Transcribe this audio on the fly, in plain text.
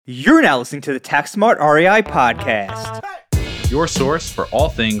You're now listening to the Tax Smart REI podcast. Your source for all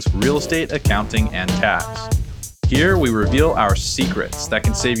things real estate, accounting, and tax. Here we reveal our secrets that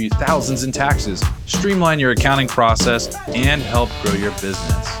can save you thousands in taxes, streamline your accounting process, and help grow your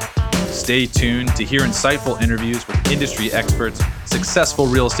business. Stay tuned to hear insightful interviews with industry experts, successful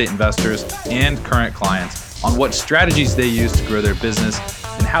real estate investors, and current clients on what strategies they use to grow their business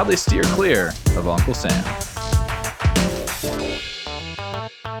and how they steer clear of Uncle Sam.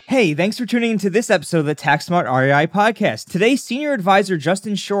 Hey, thanks for tuning into this episode of the Tax Smart REI podcast. Today, Senior Advisor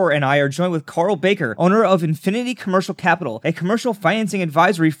Justin Shore and I are joined with Karl Baker, owner of Infinity Commercial Capital, a commercial financing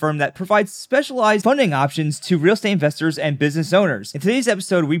advisory firm that provides specialized funding options to real estate investors and business owners. In today's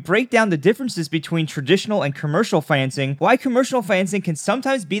episode, we break down the differences between traditional and commercial financing, why commercial financing can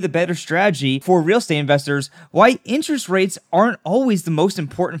sometimes be the better strategy for real estate investors, why interest rates aren't always the most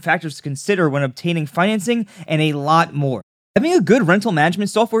important factors to consider when obtaining financing, and a lot more. Having a good rental management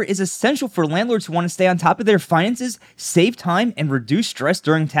software is essential for landlords who want to stay on top of their finances, save time, and reduce stress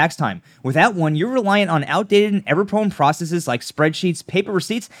during tax time. Without one, you're reliant on outdated and error-prone processes like spreadsheets, paper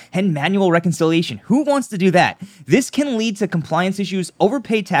receipts, and manual reconciliation. Who wants to do that? This can lead to compliance issues,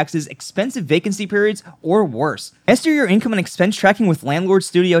 overpaid taxes, expensive vacancy periods, or worse. Master your income and expense tracking with Landlord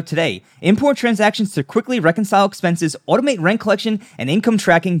Studio today. Import transactions to quickly reconcile expenses, automate rent collection and income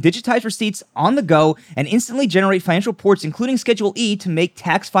tracking, digitize receipts on the go, and instantly generate financial reports, including Schedule E, to make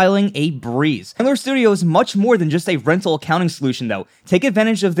tax filing a breeze. Landlord Studio is much more than just a rental accounting solution, though. Take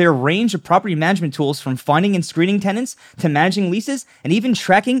advantage of their range of property management tools, from finding and screening tenants to managing leases and even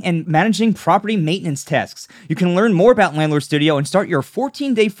tracking and managing property maintenance tasks. You can learn more about Landlord Studio and start your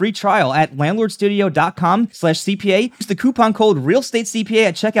 14-day free trial at landlordstudio.com/CPA. Use the coupon code REALESTATECPA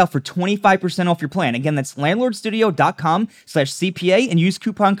at checkout for 25% off your plan. Again, that's landlordstudio.com/CPA and use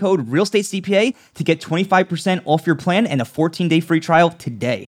coupon code REALESTATECPA to get 25% off your plan and a 14-day free trial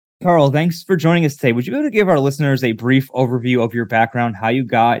today. Karl, thanks for joining us today. Would you be able to give our listeners a brief overview of your background, how you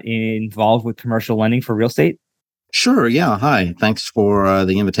got involved with commercial lending for real estate? Sure. Yeah. Hi. Thanks for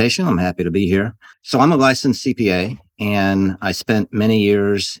the invitation. I'm happy to be here. So I'm a licensed CPA, and I spent many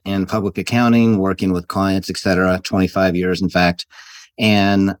years in public accounting, working with clients, et cetera, 25 years, in fact.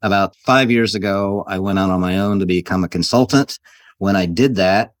 And about 5 years ago, I went out on my own to become a consultant. When I did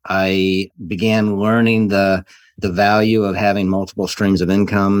that, I began learning the value of having multiple streams of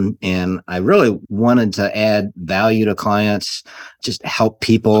income. And I really wanted to add value to clients, just help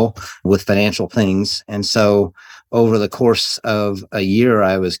people with financial things. And so over the course of a year,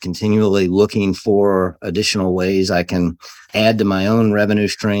 I was continually looking for additional ways I can add to my own revenue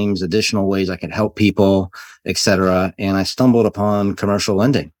streams, additional ways I can help people, et cetera. And I stumbled upon commercial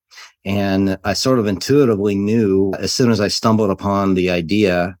lending. And I sort of intuitively knew as soon as I stumbled upon the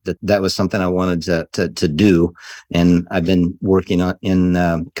idea that that was something I wanted to do. And I've been working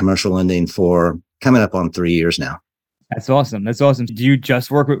in commercial lending for coming up on 3 years now. That's awesome. That's awesome. Do you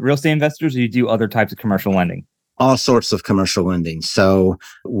just work with real estate investors, or do you do other types of commercial lending? All sorts of commercial lending. So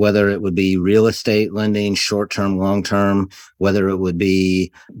whether it would be real estate lending, short-term, long-term, whether it would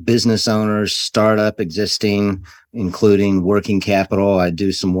be business owners, startup, existing, including working capital. I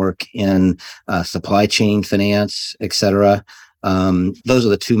do some work in supply chain finance, et cetera. Those are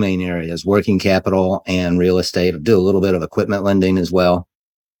the two main areas, working capital and real estate. I do a little bit of equipment lending as well.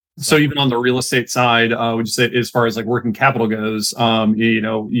 So even on the real estate side, would you say, as far as like working capital goes,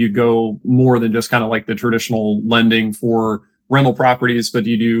 you go more than just kind of like the traditional lending for rental properties, but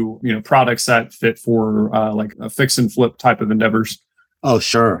you do, products that fit for like a fix and flip type of endeavors? Oh,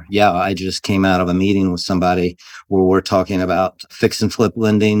 sure. Yeah. I just came out of a meeting with somebody where we're talking about fix and flip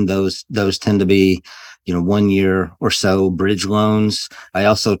lending. Those tend to be 1 year or so bridge loans. I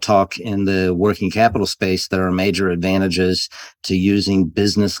also talk in the working capital space. There are major advantages to using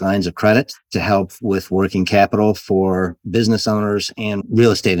business lines of credit to help with working capital for business owners and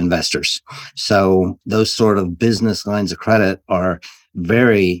real estate investors. So those sort of business lines of credit are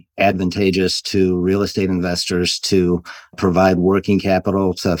very advantageous to real estate investors to provide working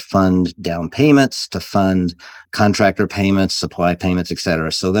capital to fund down payments, to fund contractor payments, supply payments, et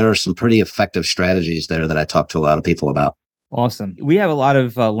cetera. So there are some pretty effective strategies there that I talk to a lot of people about. Awesome. We have a lot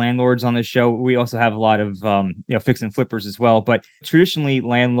of landlords on this show. We also have a lot of fix and flippers as well. But traditionally,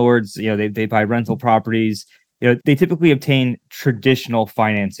 landlords, they buy rental properties. They typically obtain traditional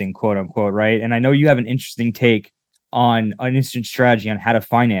financing, quote unquote, right? And I know you have an interesting take on an instant strategy on how to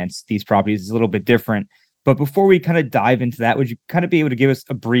finance these properties. Is a little bit different. But before we kind of dive into that, would you kind of be able to give us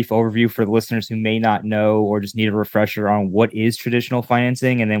a brief overview for the listeners who may not know or just need a refresher on what is traditional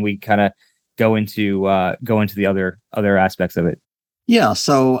financing, and then we kind of go into the other aspects of it? Yeah.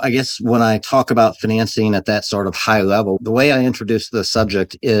 So I guess when I talk about financing at that sort of high level, the way I introduce the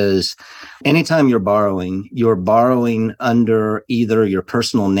subject is anytime you're borrowing under either your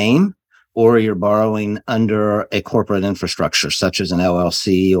personal name or you're borrowing under a corporate infrastructure, such as an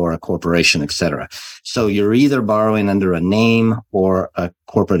LLC or a corporation, et cetera. So you're either borrowing under a name or a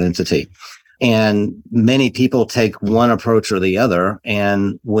corporate entity. And many people take one approach or the other.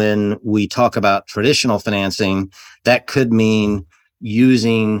 And when we talk about traditional financing, that could mean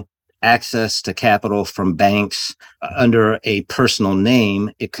using access to capital from banks under a personal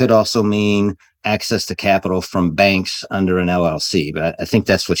name. It could also mean access to capital from banks under an LLC. But I think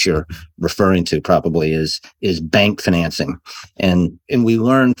that's what you're referring to probably is bank financing. And we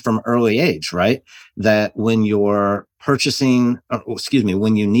learned from early age, right, that when you're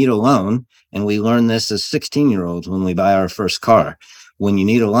when you need a loan, and we learned this as 16-year-olds when we buy our first car, when you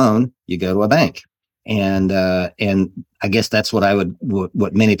need a loan, you go to a bank. And I guess that's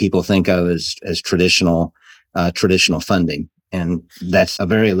what many people think of as traditional funding. And that's a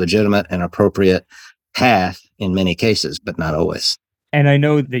very legitimate and appropriate path in many cases, but not always. And I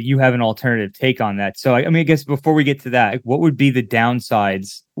know that you have an alternative take on that. So, I mean, I guess before we get to that, what would be the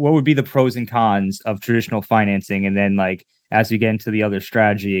downsides? What would be the pros and cons of traditional financing? And then, like, as we get into the other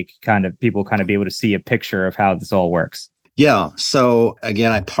strategy, people be able to see a picture of how this all works. Yeah. So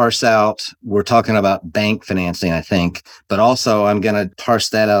again, I parse out, we're talking about bank financing, I think, but also I'm going to parse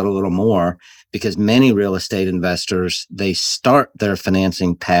that out a little more because many real estate investors, they start their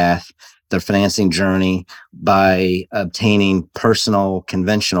financing path, their financing journey by obtaining personal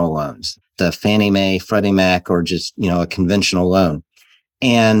conventional loans, the Fannie Mae, Freddie Mac, or just, a conventional loan.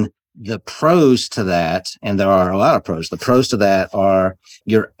 And the pros to that, and there are a lot of pros, the pros to that are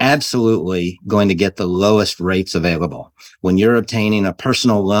you're absolutely going to get the lowest rates available. When you're obtaining a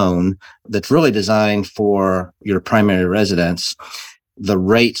personal loan that's really designed for your primary residence, the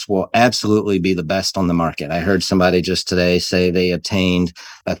rates will absolutely be the best on the market. I heard somebody just today say they obtained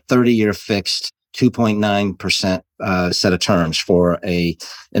a 30-year fixed 2.9% set of terms for a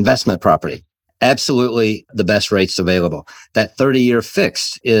investment property. Absolutely the best rates available. That 30-year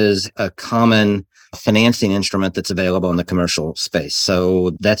fixed is a common financing instrument that's available in the commercial space.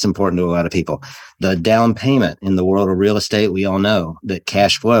 So that's important to a lot of people. The down payment in the world of real estate, we all know that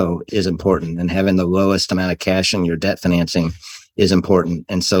cash flow is important, and having the lowest amount of cash in your debt financing is important.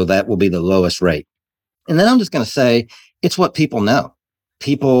 And so that will be the lowest rate. And then I'm just going to say it's what people know.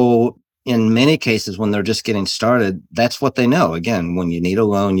 People, in many cases, when they're just getting started, that's what they know. Again, when you need a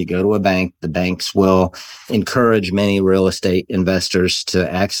loan, you go to a bank. The banks will encourage many real estate investors to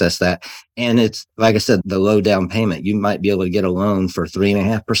access that. And it's, like I said, the low down payment. You might be able to get a loan for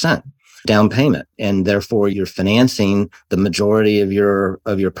 3.5% down payment. And therefore, you're financing the majority of your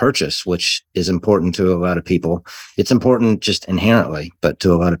purchase, which is important to a lot of people. It's important just inherently, but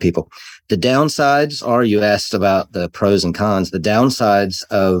to a lot of people. The downsides are, you asked about the pros and cons. The downsides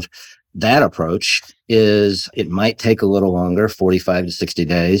of that approach is it might take a little longer, 45 to 60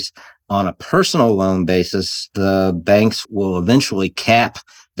 days. On a personal loan basis, the banks will eventually cap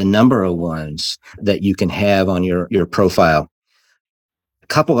the number of loans that you can have on your profile. A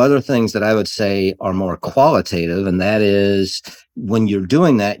couple other things that I would say are more qualitative, and that is when you're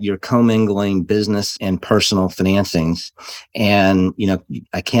doing that, you're commingling business and personal financings. And,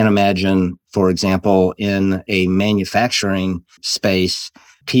 I can't imagine, for example, in a manufacturing space,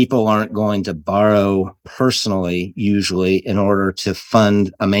 people aren't going to borrow personally, usually, in order to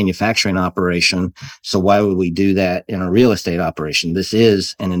fund a manufacturing operation. So why would we do that in a real estate operation? This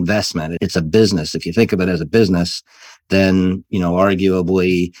is an investment. It's a business. If you think of it as a business, then,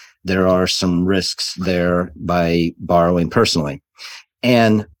 arguably there are some risks there by borrowing personally.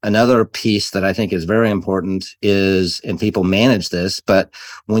 And another piece that I think is very important is, and people manage this, but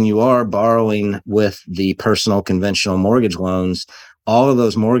when you are borrowing with the personal conventional mortgage loans, all of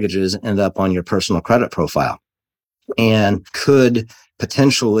those mortgages end up on your personal credit profile and could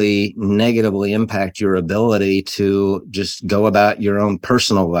potentially negatively impact your ability to just go about your own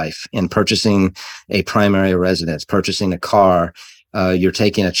personal life in purchasing a primary residence, purchasing a car. You're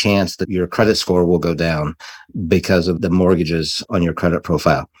taking a chance that your credit score will go down because of the mortgages on your credit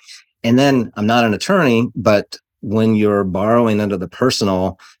profile. And then, I'm not an attorney, but when you're borrowing under the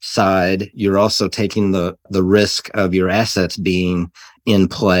personal side, you're also taking the risk of your assets being in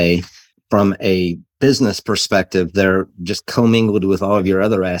play. From a business perspective, they're just commingled with all of your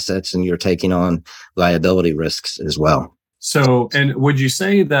other assets, and you're taking on liability risks as well. So, and would you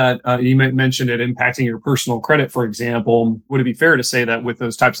say that you mentioned it impacting your personal credit, for example? Would it be fair to say that with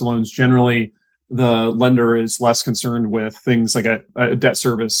those types of loans, generally the lender is less concerned with things like a debt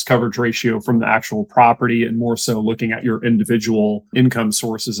service coverage ratio from the actual property and more so looking at your individual income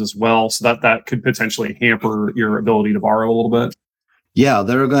sources as well. So that could potentially hamper your ability to borrow a little bit. Yeah,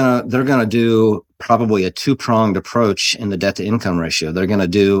 they're gonna do probably a two-pronged approach in the debt to income ratio. They're gonna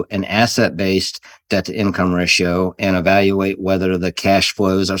do an asset-based debt to income ratio and evaluate whether the cash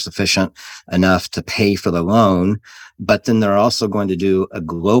flows are sufficient enough to pay for the loan. But then they're also going to do a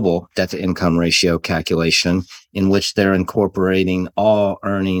global debt to income ratio calculation in which they're incorporating all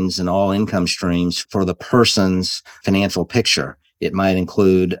earnings and all income streams for the person's financial picture. It might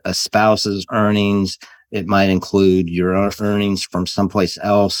include a spouse's earnings. It might include your earnings from someplace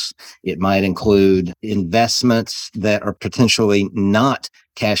else. It might include investments that are potentially not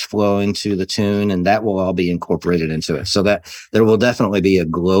cash flowing to the tune, and that will all be incorporated into it. So that there will definitely be a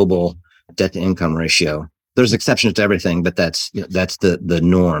global debt to income ratio. There's exceptions to everything, but that's the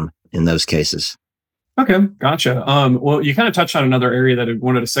norm in those cases. Okay, gotcha. Well, you kind of touched on another area that I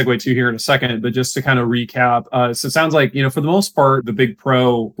wanted to segue to here in a second, but just to kind of recap, so it sounds like, for the most part, the big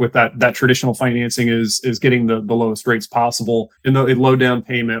pro with that traditional financing is getting the lowest rates possible in the low down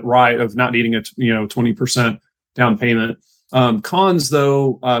payment, right, of not needing a 20% down payment. Cons,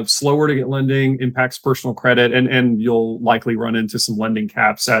 though, slower to get lending, impacts personal credit, and you'll likely run into some lending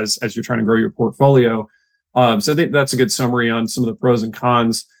caps as you're trying to grow your portfolio. So I think that's a good summary on some of the pros and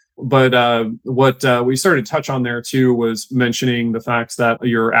cons. But what we started to touch on there too was mentioning the fact that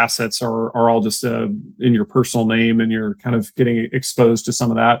your assets are all just in your personal name, and you're kind of getting exposed to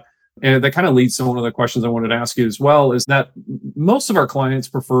some of that. And that kind of leads to one of the questions I wanted to ask you as well, is that most of our clients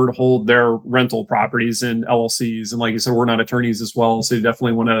prefer to hold their rental properties in LLCs. And like you said, we're not attorneys as well, so you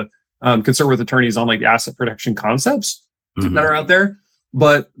definitely want to consult with attorneys on like the asset protection concepts that are out there.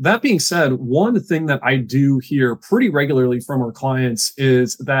 But that being said, one thing that I do hear pretty regularly from our clients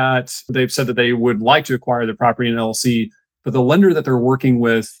is that they've said that they would like to acquire the property in LLC, but the lender that they're working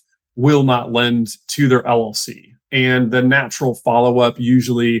with will not lend to their LLC. And the natural follow-up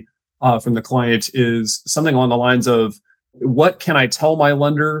usually from the client is something along the lines of, what can I tell my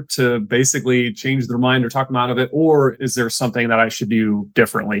lender to basically change their mind or talk them out of it? Or is there something that I should do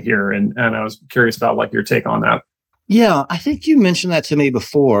differently here? And I was curious about like your take on that. Yeah, I think you mentioned that to me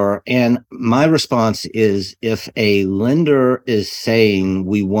before. And my response is, if a lender is saying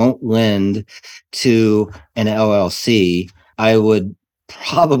we won't lend to an LLC, I would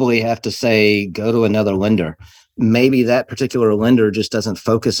probably have to say, go to another lender. Maybe that particular lender just doesn't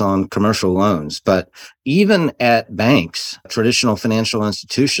focus on commercial loans. But even at banks, traditional financial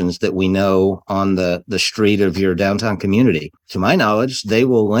institutions that we know on the street of your downtown community, to my knowledge, they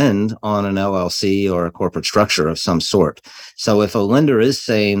will lend on an LLC or a corporate structure of some sort. So if a lender is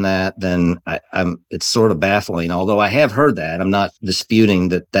saying that, then it's sort of baffling. Although I have heard that, I'm not disputing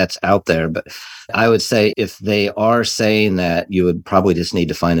that that's out there. But I would say if they are saying that, you would probably just need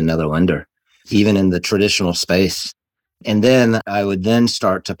to find another lender, even in the traditional space. And then I would then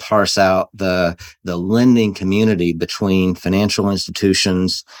start to parse out the lending community between financial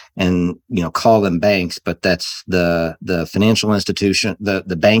institutions and, call them banks, but that's the financial institution,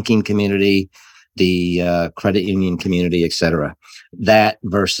 the banking community, the credit union community, et cetera. That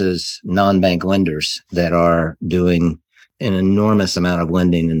versus non-bank lenders that are doing an enormous amount of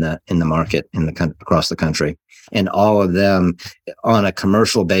lending in the market across the country. And all of them on a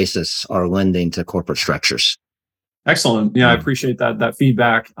commercial basis are lending to corporate structures. Excellent. Yeah, I appreciate that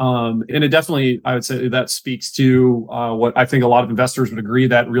feedback. And it definitely, I would say that speaks to what I think a lot of investors would agree,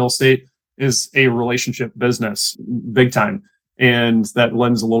 that real estate is a relationship business, big time. And that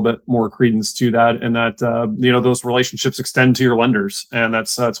lends a little bit more credence to that. And that, those relationships extend to your lenders. And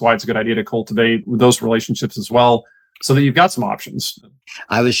that's why it's a good idea to cultivate those relationships as well, so that you've got some options.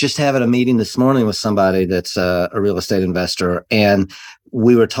 I was just having a meeting this morning with somebody that's a real estate investor, and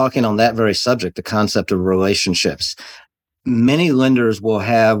we were talking on that very subject, the concept of relationships. Many lenders will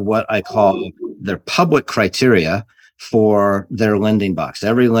have what I call their public criteria for their lending box.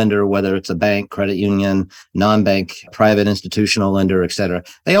 Every lender, whether it's a bank, credit union, non-bank, private institutional lender, et cetera,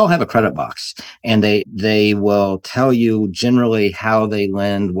 they all have a credit box, and they will tell you generally how they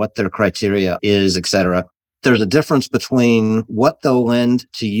lend, what their criteria is, et cetera. There's a difference between what they'll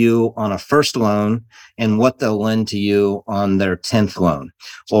lend to you on a first loan and what they'll lend to you on their 10th loan,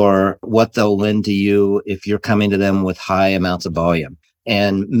 or what they'll lend to you if you're coming to them with high amounts of volume.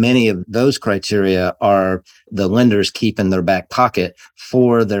 And many of those criteria are the lenders keep in their back pocket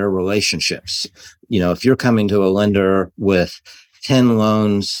for their relationships. If you're coming to a lender with 10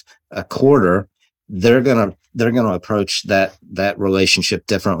 loans a quarter, they're going to approach that relationship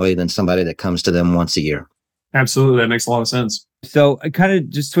differently than somebody that comes to them once a year. Absolutely. That makes a lot of sense. So kind of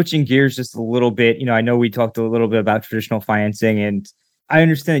just switching gears just a little bit, I know we talked a little bit about traditional financing, and I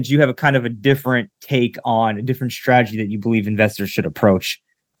understand that you have a kind of a different take on a different strategy that you believe investors should approach.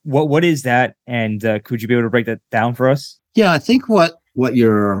 What is that? And could you be able to break that down for us? Yeah, I think what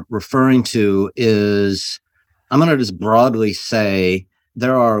you're referring to is, I'm going to just broadly say,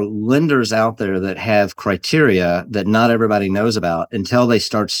 there are lenders out there that have criteria that not everybody knows about until they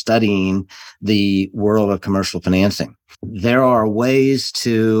start studying the world of commercial financing. There are ways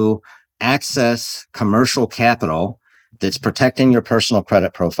to access commercial capital that's protecting your personal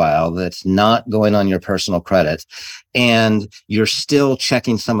credit profile, that's not going on your personal credit, and you're still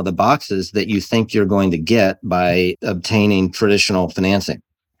checking some of the boxes that you think you're going to get by obtaining traditional financing.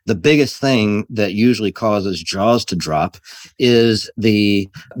 The biggest thing that usually causes jaws to drop is the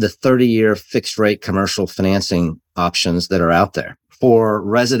 30-year fixed rate commercial financing options that are out there. For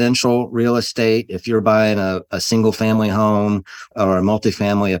residential real estate, if you're buying a single family home or a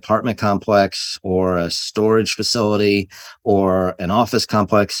multifamily apartment complex or a storage facility or an office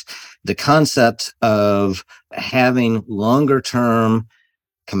complex, the concept of having longer term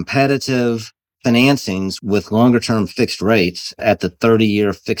competitive financings with longer term fixed rates at the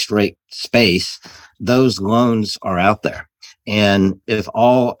 30-year fixed rate space, those loans are out there. And if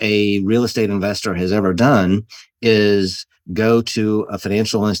all a real estate investor has ever done is go to a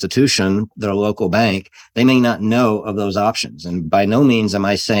financial institution, their local bank, they may not know of those options. And by no means am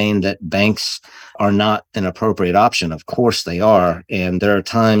I saying that banks are not an appropriate option. Of course they are. And there are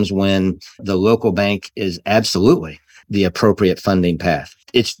times when the local bank is absolutely the appropriate funding path.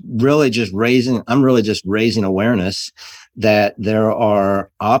 It's really just I'm really just raising awareness that there are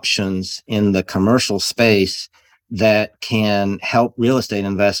options in the commercial space that can help real estate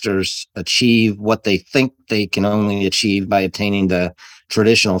investors achieve what they think they can only achieve by obtaining the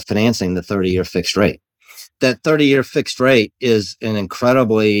traditional financing, the 30-year fixed rate. That 30-year fixed rate is an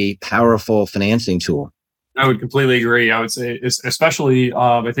incredibly powerful financing tool. I would completely agree. I would say, especially,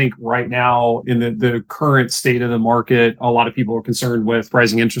 I think right now in the current state of the market, a lot of people are concerned with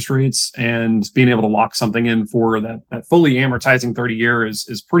rising interest rates, and being able to lock something in for that fully amortizing 30 years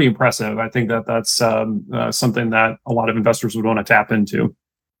is pretty impressive. I think that's something that a lot of investors would want to tap into.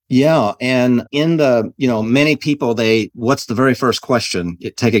 Yeah. And in many people, what's the very first question?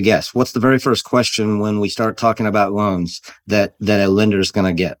 Take a guess. What's the very first question when we start talking about loans that a lender is going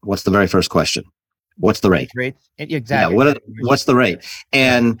to get? What's the very first question? What's the rate? Exactly. Yeah, what's the rate?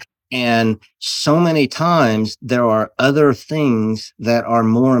 And so many times there are other things that are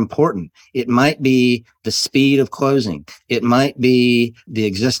more important. It might be the speed of closing. It might be the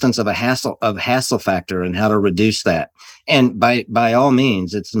existence of a hassle factor and how to reduce that. And by all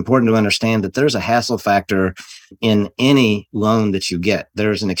means, it's important to understand that there's a hassle factor in any loan that you get.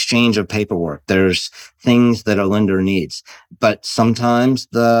 There's an exchange of paperwork. There's things that a lender needs. But sometimes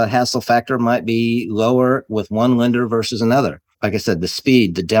the hassle factor might be lower with one lender versus another. Like I said, the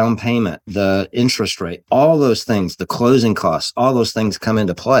speed, the down payment, the interest rate, all those things, the closing costs, all those things come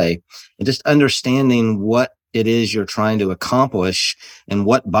into play. And just understanding what it is you're trying to accomplish and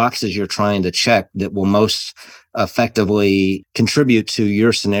what boxes you're trying to check that will most effectively contribute to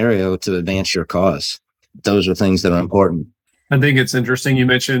your scenario to advance your cause. Those are things that are important. I think it's interesting you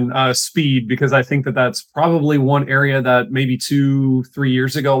mentioned speed, because I think that's probably one area that maybe 2-3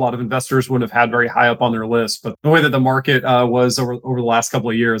 years ago, a lot of investors would have had very high up on their list. But the way that the market was over the last couple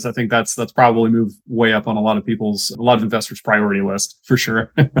of years, I think that's probably moved way up on a lot of investors' priority list for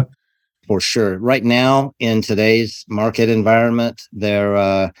sure. For sure. Right now, in today's market environment,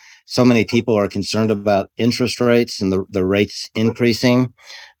 so many people are concerned about interest rates and the rates increasing.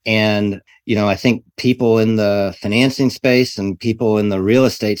 And, I think people in the financing space and people in the real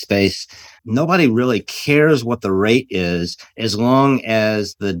estate space, nobody really cares what the rate is as long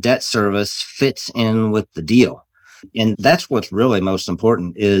as the debt service fits in with the deal. And that's what's really most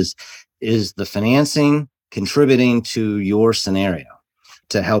important is the financing contributing to your scenario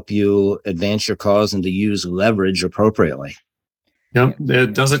to help you advance your cause and to use leverage appropriately. Yep.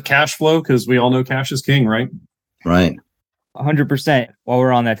 Does it cash flow? Because we all know cash is king, right? Right. 100%. While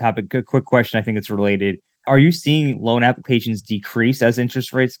we're on that topic, good quick question. I think it's related. Are you seeing loan applications decrease as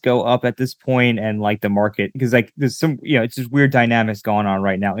interest rates go up at this point, and like the market? Because there's some, it's just weird dynamics going on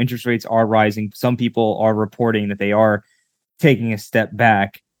right now. Interest rates are rising. Some people are reporting that they are taking a step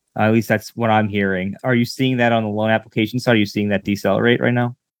back. At least that's what I'm hearing. Are you seeing that on the loan application side? Are you seeing that decelerate right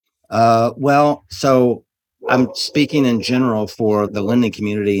now? So I'm speaking in general for the lending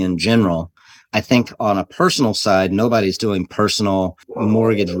community in general. I think on a personal side, nobody's doing personal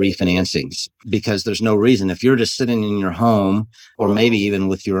mortgage refinancings because there's no reason. If you're just sitting in your home or maybe even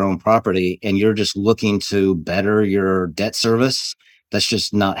with your own property and you're just looking to better your debt service, that's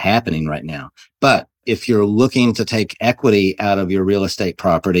just not happening right now. But if you're looking to take equity out of your real estate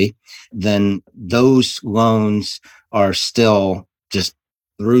property, then those loans are still just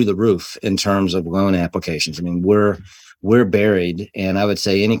through the roof in terms of loan applications. I mean, we're buried. And I would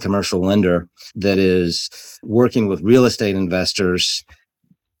say any commercial lender that is working with real estate investors,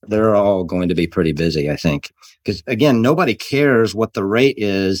 they're all going to be pretty busy, I think. Because again, nobody cares what the rate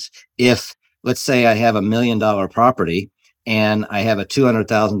is. If, let's say I have $1 million property and I have a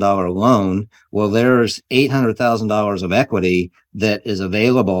 $200,000 loan, well, there's $800,000 of equity that is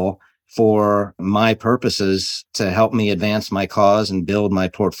available for my purposes to help me advance my cause and build my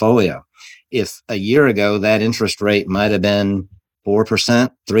portfolio. If a year ago that interest rate might have been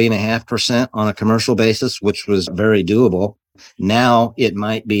 4%, 3.5% on a commercial basis, which was very doable, now it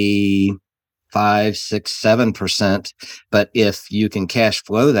might be 5, 6, 7%. But if you can cash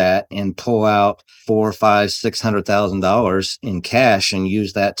flow that and pull out $400,000, $500,000, $600,000 in cash and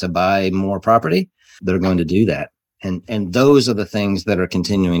use that to buy more property, they're going to do that. And those are the things that are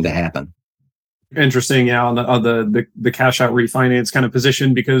continuing to happen. Interesting, yeah, on the cash out refinance kind of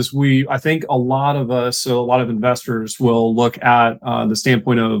position, because I think a lot of us, so a lot of investors will look at the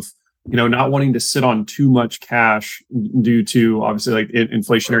standpoint of, not wanting to sit on too much cash due to obviously like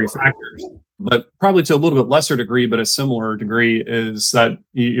inflationary factors, but probably to a little bit lesser degree, but a similar degree is that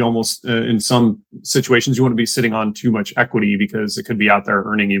you almost, in some situations, you want to be sitting on too much equity because it could be out there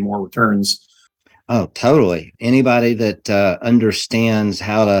earning you more returns. Oh, totally. Anybody that understands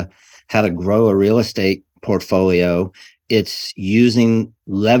how to grow a real estate portfolio, it's using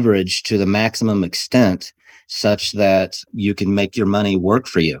leverage to the maximum extent such that you can make your money work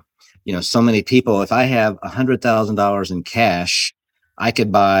for you. So many people, if I have $100,000 in cash, I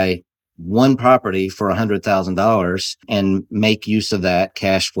could buy one property for $100,000 and make use of that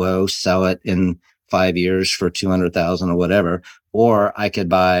cash flow, sell it in 5 years for $200,000 or whatever. Or I could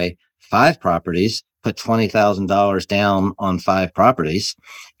buy 5 properties, put $20,000 down on 5 properties,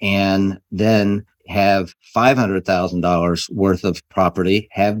 and then have $500,000 worth of property,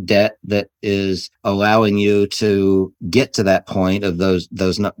 have debt that is allowing you to get to that point of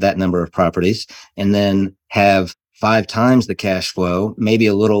that number of properties, and then have 5 times the cash flow, maybe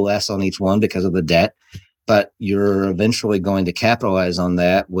a little less on each one because of the debt, but you're eventually going to capitalize on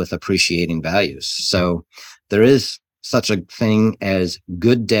that with appreciating values. So there is such a thing as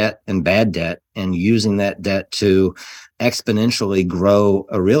good debt and bad debt, and using that debt to exponentially grow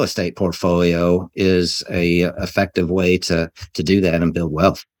a real estate portfolio is a effective way to do that and build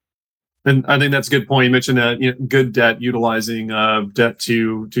wealth. And I think that's a good point. You mentioned that good debt, utilizing debt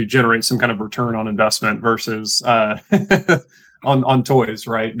to generate some kind of return on investment versus on toys,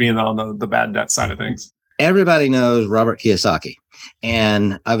 right? Being on the bad debt side of things. Everybody knows Robert Kiyosaki,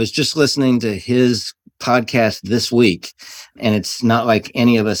 and I was just listening to his podcast this week, and it's not like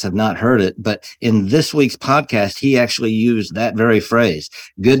any of us have not heard it, but in this week's podcast, he actually used that very phrase,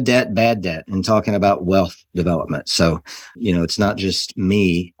 good debt, bad debt, in talking about wealth development. So, it's not just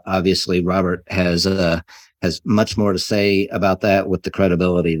me. Obviously, Robert has much more to say about that with the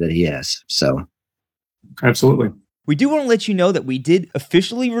credibility that he has. So, absolutely. We do want to let you know that we did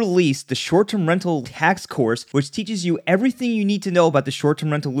officially release the short-term rental tax course, which teaches you everything you need to know about the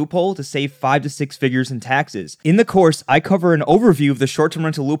short-term rental loophole to save 5 to 6 figures in taxes. In the course, I cover an overview of the short-term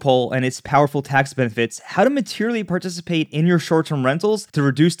rental loophole and its powerful tax benefits, how to materially participate in your short-term rentals to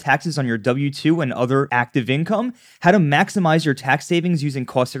reduce taxes on your W-2 and other active income, how to maximize your tax savings using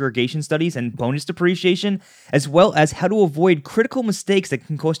cost segregation studies and bonus depreciation, as well as how to avoid critical mistakes that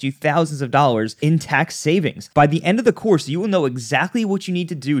can cost you thousands of dollars in tax savings. By the end of the course, you will know exactly what you need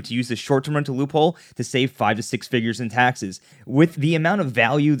to do to use the short-term rental loophole to save 5 to 6 figures in taxes. With the amount of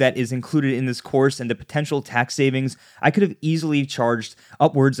value that is included in this course and the potential tax savings, I could have easily charged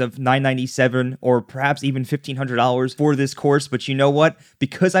upwards of $997 or perhaps even $1,500 for this course. But you know what?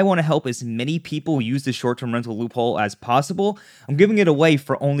 Because I want to help as many people use the short-term rental loophole as possible, I'm giving it away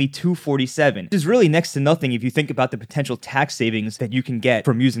for only $247, which is really next to nothing if you think about the potential tax savings that you can get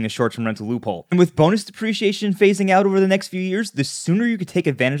from using the short-term rental loophole. And with bonus depreciation phasing out over the next few years, the sooner you can take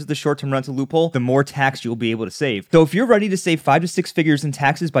advantage of the short-term rental loophole, the more tax you'll be able to save. So if you're ready to save 5 to 6 figures in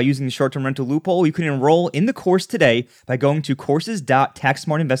taxes by using the short-term rental loophole, you can enroll in the course today by going to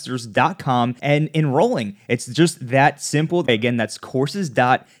courses.taxsmartinvestors.com and enrolling. It's just that simple. Again, that's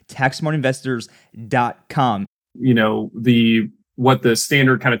courses.taxsmartinvestors.com. What the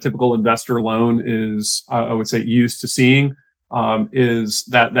standard kind of typical investor loan is, I would say, used to seeing. is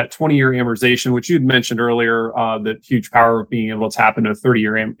that 20-year amortization, which you'd mentioned earlier, the huge power of being able to tap into a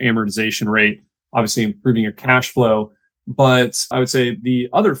 30-year amortization rate, obviously improving your cash flow. But I would say the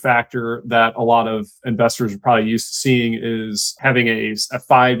other factor that a lot of investors are probably used to seeing is having a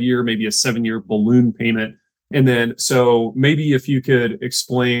 5-year, maybe a 7-year balloon payment. And then, so maybe if you could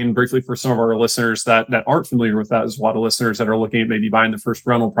explain briefly for some of our listeners that aren't familiar with that, there's a lot of listeners that are looking at maybe buying the first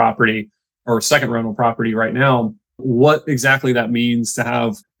rental property or second rental property right now, what exactly that means to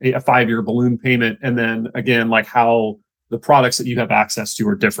have a 5-year balloon payment. And then again, like how the products that you have access to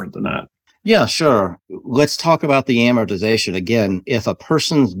are different than that. Yeah, sure. Let's talk about the amortization. Again, if a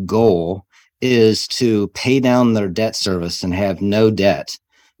person's goal is to pay down their debt service and have no debt,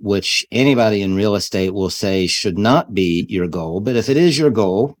 which anybody in real estate will say should not be your goal. But if it is your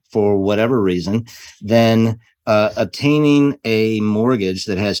goal for whatever reason, then obtaining a mortgage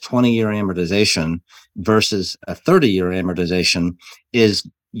that has 20-year amortization versus a 30-year amortization is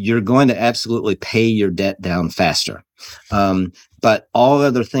you're going to absolutely pay your debt down faster. But all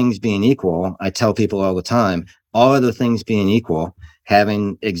other things being equal, I tell people all the time, all other things being equal,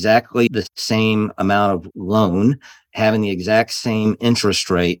 having exactly the same amount of loan, having the exact same interest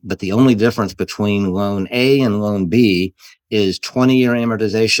rate, but the only difference between loan A and loan B is 20-year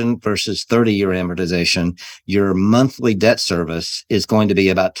amortization versus 30-year amortization. Your monthly debt service is going to be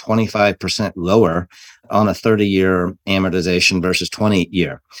about 25% lower on a 30-year amortization versus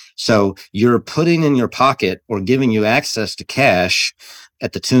 20-year. So you're putting in your pocket or giving you access to cash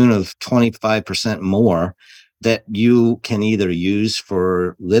at the tune of 25% more that you can either use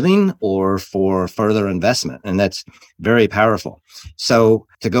for living or for further investment. And that's very powerful. So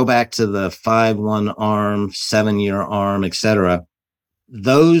to go back to the 5-1 ARM, 7-year ARM, et cetera,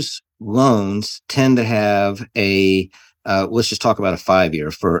 those loans tend to have let's just talk about a 5-year,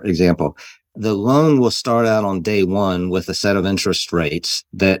 for example. The loan will start out on day one with a set of interest rates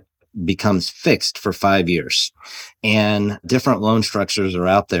that becomes fixed for 5 years. And different loan structures are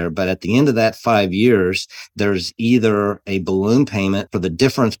out there. But at the end of that 5 years, there's either a balloon payment for the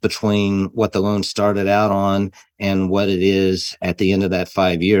difference between what the loan started out on and what it is at the end of that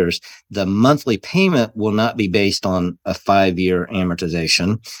 5 years. The monthly payment will not be based on a 5-year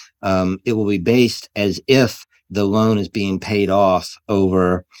amortization. It will be based as if the loan is being paid off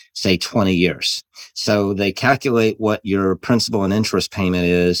over, say, 20 years. So they calculate what your principal and interest payment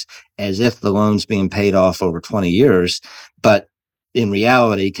is as if the loan's being paid off over 20 years. But in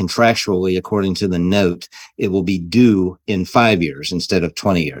reality, contractually, according to the note, it will be due in 5 years instead of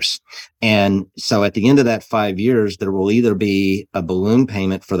 20 years. And so at the end of that 5 years, there will either be a balloon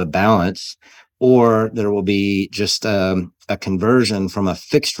payment for the balance, or there will be just a conversion from a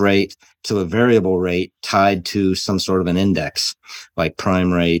fixed rate to a variable rate tied to some sort of an index, like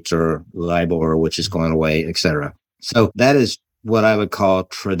prime rate or LIBOR, which is going away, et cetera. So that is what I would call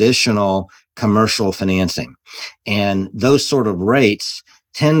traditional commercial financing. And those sort of rates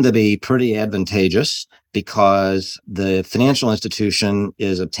tend to be pretty advantageous because the financial institution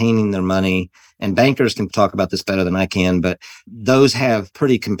is obtaining their money, and bankers can talk about this better than I can, but those have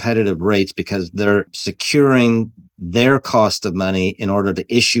pretty competitive rates because they're securing their cost of money in order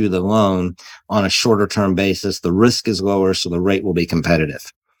to issue the loan on a shorter term basis. The risk is lower, so the rate will be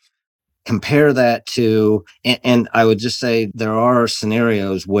competitive. Compare that to, and I would just say there are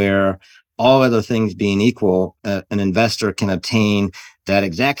scenarios where all other things being equal, an investor can obtain that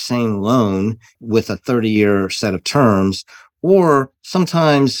exact same loan with a 30-year set of terms, or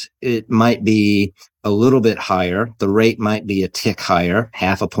sometimes it might be a little bit higher. The rate might be a tick higher,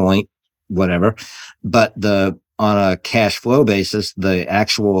 half a point, whatever. But on a cash flow basis, the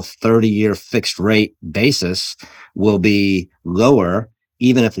actual 30-year fixed rate basis will be lower,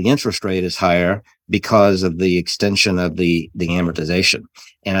 even if the interest rate is higher, because of the extension of the amortization.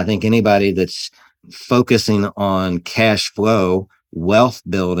 And I think anybody that's focusing on cash flow, wealth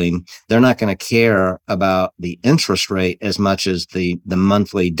building, they're not going to care about the interest rate as much as the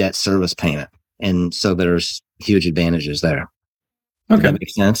monthly debt service payment. And so there's huge advantages there. Okay. Does that make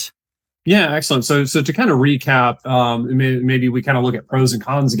sense? Yeah, excellent. So to kind of recap, maybe we kind of look at pros and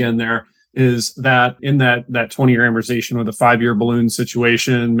cons again there, is that in that 20-year amortization or the 5-year balloon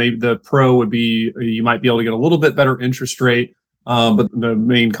situation, maybe the pro would be you might be able to get a little bit better interest rate. But the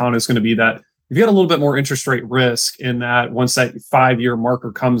main con is going to be that if you get a little bit more interest rate risk in that once that 5-year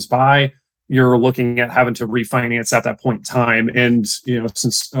marker comes by, you're looking at having to refinance at that point in time. And,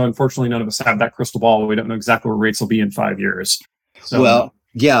 since unfortunately none of us have that crystal ball, we don't know exactly where rates will be in 5 years. So, well,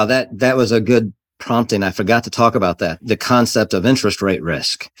 yeah, that was a good prompting, I forgot to talk about that, the concept of interest rate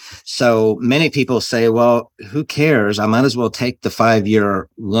risk. So many people say, well, who cares? I might as well take the 5-year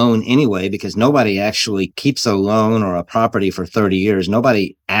loan anyway, because nobody actually keeps a loan or a property for 30 years.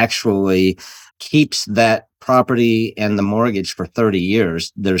 Nobody actually keeps that property and the mortgage for 30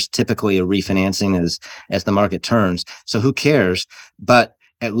 years. There's typically a refinancing as the market turns. So who cares? But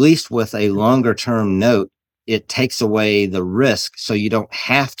at least with a longer term note, it takes away the risk. So you don't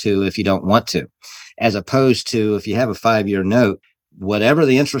have to if you don't want to, as opposed to if you have a 5-year note, whatever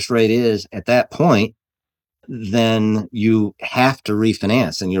the interest rate is at that point, then you have to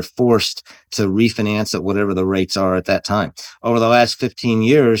refinance and you're forced to refinance at whatever the rates are at that time. Over the last 15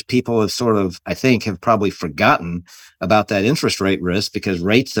 years, people have sort of, I think, have probably forgotten about that interest rate risk because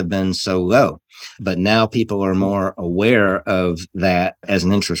rates have been so low. But now people are more aware of that as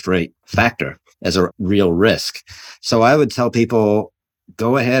an interest rate factor, as a real risk. So I would tell people,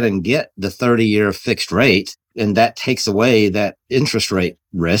 go ahead and get the 30-year fixed rate, and that takes away that interest rate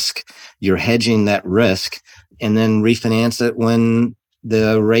risk. You're hedging that risk, and then refinance it when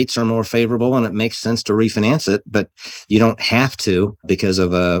the rates are more favorable and it makes sense to refinance it, but you don't have to because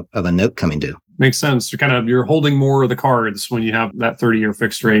of a note coming due. Makes sense. You're holding more of the cards when you have that 30-year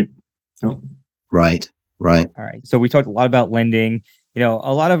fixed rate. Oh. Right. All right. So we talked a lot about lending. A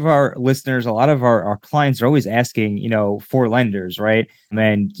lot of our listeners, a lot of our clients are always asking, for lenders, right?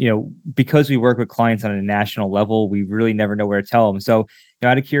 And, because we work with clients on a national level, we really never know where to tell them. So,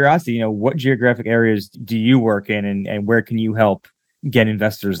 out of curiosity, what geographic areas do you work in and where can you help get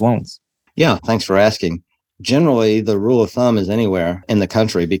investors loans? Yeah, thanks for asking. Generally, the rule of thumb is anywhere in the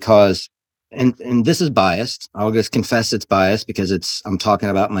country because, and this is biased. I'll just confess it's biased because I'm talking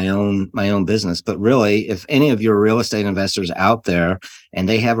about my own business. But really, if any of your real estate investors out there and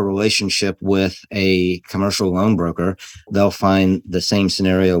they have a relationship with a commercial loan broker, they'll find the same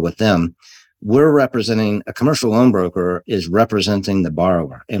scenario with them. We're representing a commercial loan broker is representing the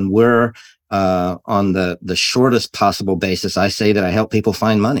borrower, and we're on the shortest possible basis. I say that I help people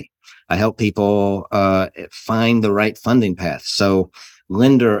find money. I help people find the right funding path. So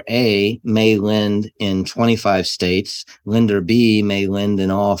lender A may lend in 25 states, lender B may lend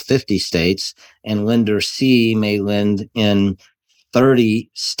in all 50 states, and lender C may lend in 30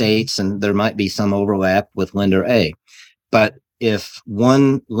 states, and there might be some overlap with lender A. But if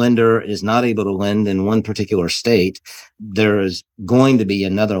one lender is not able to lend in one particular state, there is going to be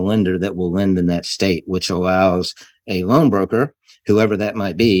another lender that will lend in that state, which allows a loan broker, whoever that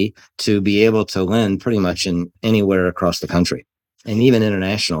might be, to be able to lend pretty much in anywhere across the country and even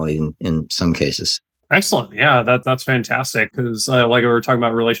internationally in some cases. Excellent. Yeah, that's fantastic. Because like we were talking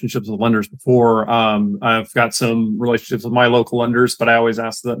about relationships with lenders before, I've got some relationships with my local lenders, but I always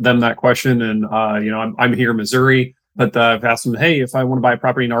ask them that question. And, I'm here in Missouri, but I've asked them, hey, if I want to buy a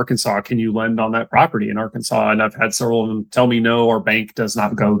property in Arkansas, can you lend on that property in Arkansas? And I've had several of them tell me, no, our bank does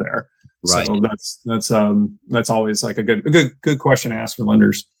not go there. Right. So that's always like a good question to ask for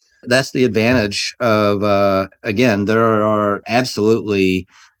lenders. That's the advantage of, again, there are absolutely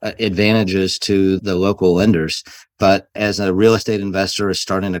advantages to the local lenders. But as a real estate investor is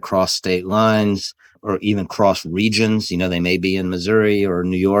starting to cross state lines or even cross regions, they may be in Missouri or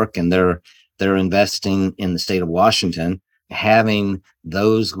New York and they're investing in the state of Washington. Having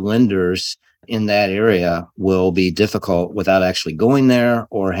those lenders in that area will be difficult without actually going there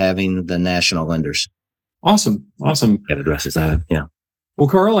or having the national lenders. Awesome. That addresses that. Yeah. Well,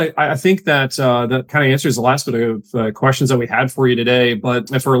 Karl, I think that that kind of answers the last bit of questions that we had for you today.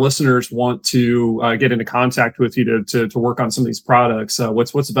 But if our listeners want to get into contact with you to work on some of these products,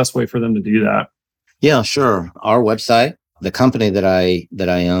 what's the best way for them to do that? Yeah, sure. Our website, the company that I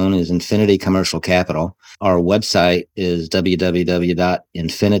own is Infinity Commercial Capital. Our website is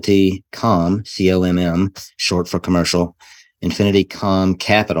www.infinitycomm, COMM, short for commercial,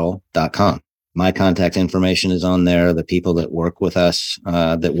 infinitycommcapital.com. My contact information is on there. The people that work with us,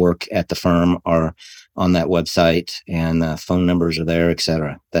 that work at the firm, are on that website, and phone numbers are there,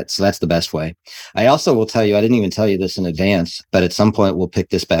 etc. That's the best way. I also will tell you, I didn't even tell you this in advance, but at some point we'll pick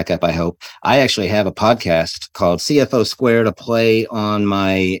this back up, I hope. I actually have a podcast called CFO Squared, a play on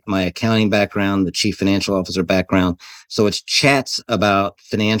my accounting background, the chief financial officer background. So it's chats about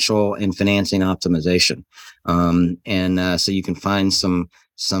financial and financing optimization. So you can find some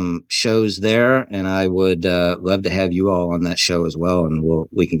shows there, and I would love to have you all on that show as well, and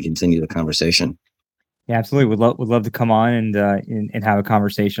we can continue the conversation. Yeah, absolutely. Would love to come on and have a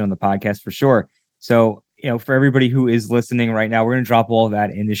conversation on the podcast for sure. So, for everybody who is listening right now, we're going to drop all of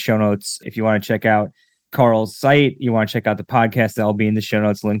that in the show notes. If you want to check out Karl's site, you want to check out the podcast, that'll be in the show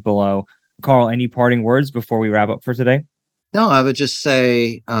notes, link below. Karl, any parting words before we wrap up for today? No, I would just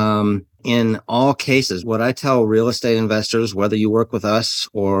say, In all cases, what I tell real estate investors, whether you work with us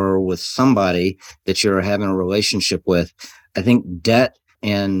or with somebody that you're having a relationship with, I think debt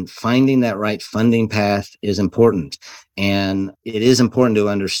and finding that right funding path is important. And it is important to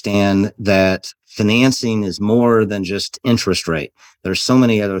understand that financing is more than just interest rate. There's so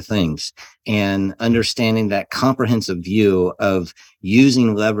many other things. And understanding that comprehensive view of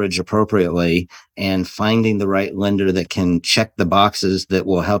using leverage appropriately and finding the right lender that can check the boxes that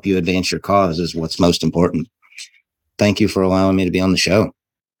will help you advance your cause is what's most important. Thank you for allowing me to be on the show.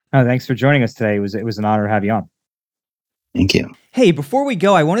 Oh, thanks for joining us today. It was an honor to have you on. Thank you. Hey, before we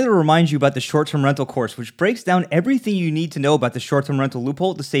go, I wanted to remind you about the short-term rental course, which breaks down everything you need to know about the short-term rental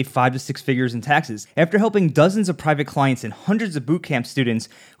loophole to save 5 to 6 figures in taxes. After helping dozens of private clients and hundreds of bootcamp students,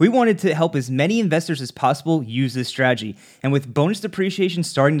 we wanted to help as many investors as possible use this strategy. And with bonus depreciation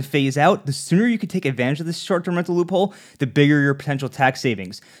starting to phase out, the sooner you can take advantage of this short-term rental loophole, the bigger your potential tax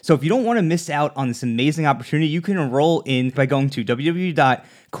savings. So if you don't want to miss out on this amazing opportunity, you can enroll in by going to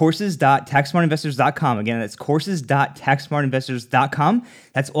www.courses.taxsmartinvestors.com. Again, that's courses.taxsmartinvestors.com.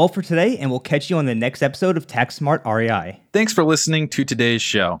 That's all for today, and we'll catch you on the next episode of Tax Smart REI. Thanks for listening to today's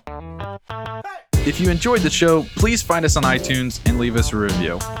show. If you enjoyed the show, please find us on iTunes and leave us a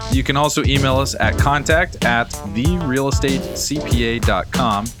review. You can also email us at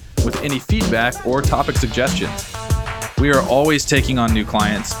contact@therealestatecpa.com with any feedback or topic suggestions. We are always taking on new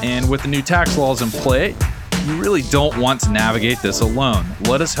clients, and with the new tax laws in play, you really don't want to navigate this alone.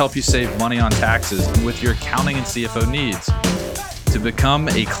 Let us help you save money on taxes and with your accounting and CFO needs. To become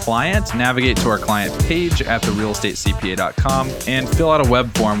a client, navigate to our client page at therealestatecpa.com and fill out a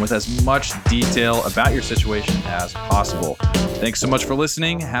web form with as much detail about your situation as possible. Thanks so much for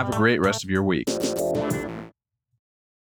listening. Have a great rest of your week.